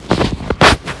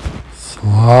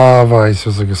Slava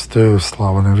Isus Christus,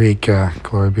 Slava Navika,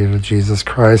 glory be to Jesus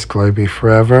Christ, glory be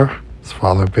forever. It's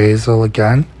Father Basil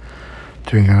again,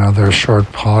 doing another short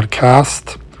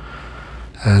podcast.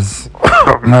 As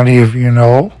many of you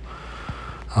know,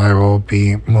 I will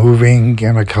be moving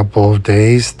in a couple of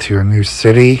days to a new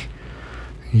city,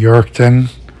 Yorkton,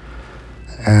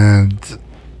 and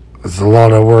there's a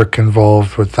lot of work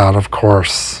involved with that, of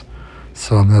course.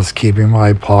 So I'm just keeping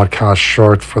my podcast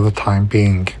short for the time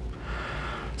being.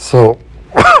 So,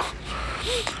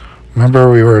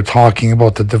 remember we were talking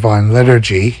about the Divine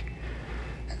Liturgy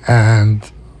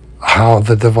and how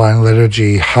the Divine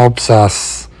Liturgy helps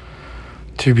us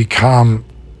to become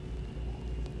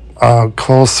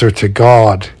closer to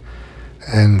God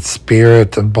in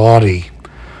spirit and body.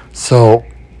 So,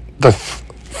 the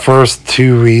first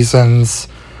two reasons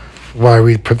why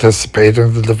we participate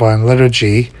in the Divine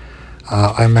Liturgy,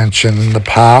 I mentioned in the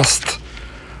past,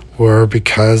 were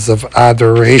because of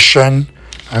adoration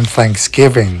and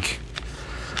thanksgiving.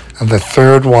 And the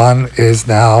third one is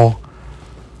now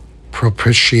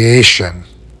propitiation.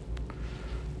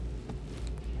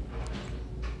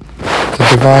 The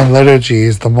Divine Liturgy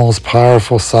is the most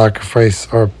powerful sacrifice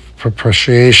or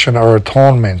propitiation or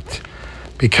atonement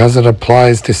because it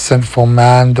applies to sinful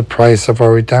man the price of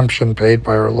our redemption paid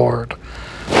by our Lord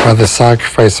by the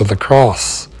sacrifice of the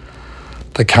cross.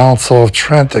 The Council of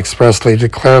Trent expressly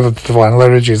declared that the Divine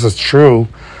Liturgy is a true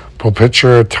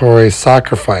propitiatory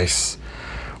sacrifice,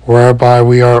 whereby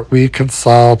we are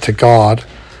reconciled to God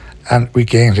and we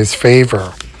gain His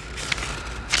favor.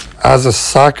 As a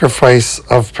sacrifice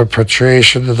of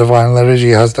propitiation, the Divine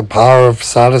Liturgy has the power of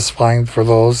satisfying for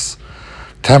those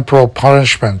temporal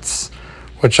punishments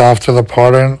which, after the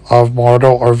pardon of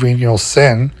mortal or venial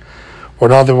sin,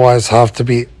 would otherwise have to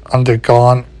be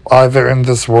undergone either in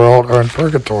this world or in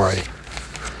purgatory.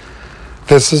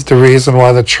 This is the reason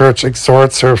why the Church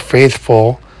exhorts her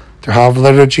faithful to have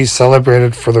liturgy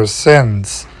celebrated for their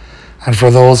sins and for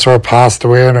those who are passed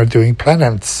away and are doing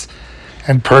penance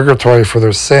in purgatory for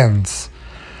their sins.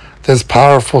 This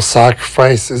powerful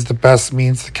sacrifice is the best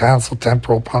means to cancel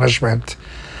temporal punishment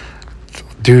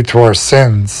due to our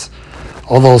sins.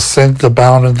 Although sins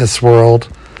abound in this world,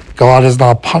 God does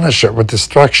not punish it with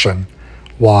destruction.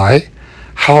 Why?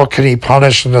 How can He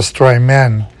punish and destroy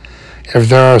men if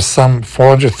there are some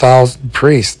 400,000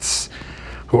 priests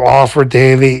who offer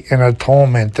daily in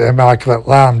atonement the Immaculate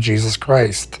Lamb, Jesus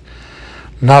Christ?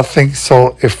 Nothing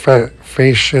so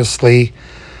efficaciously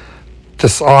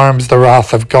disarms the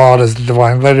wrath of God as the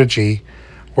Divine Liturgy,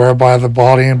 whereby the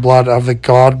body and blood of the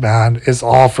God-man is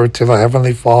offered to the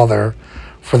Heavenly Father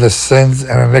for the sins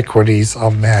and iniquities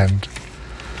of men.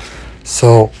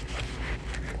 So,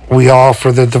 we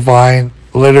offer the Divine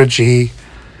Liturgy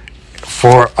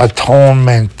for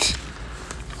atonement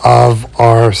of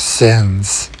our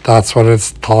sins. That's what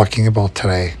it's talking about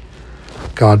today.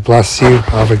 God bless you.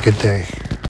 Have a good day.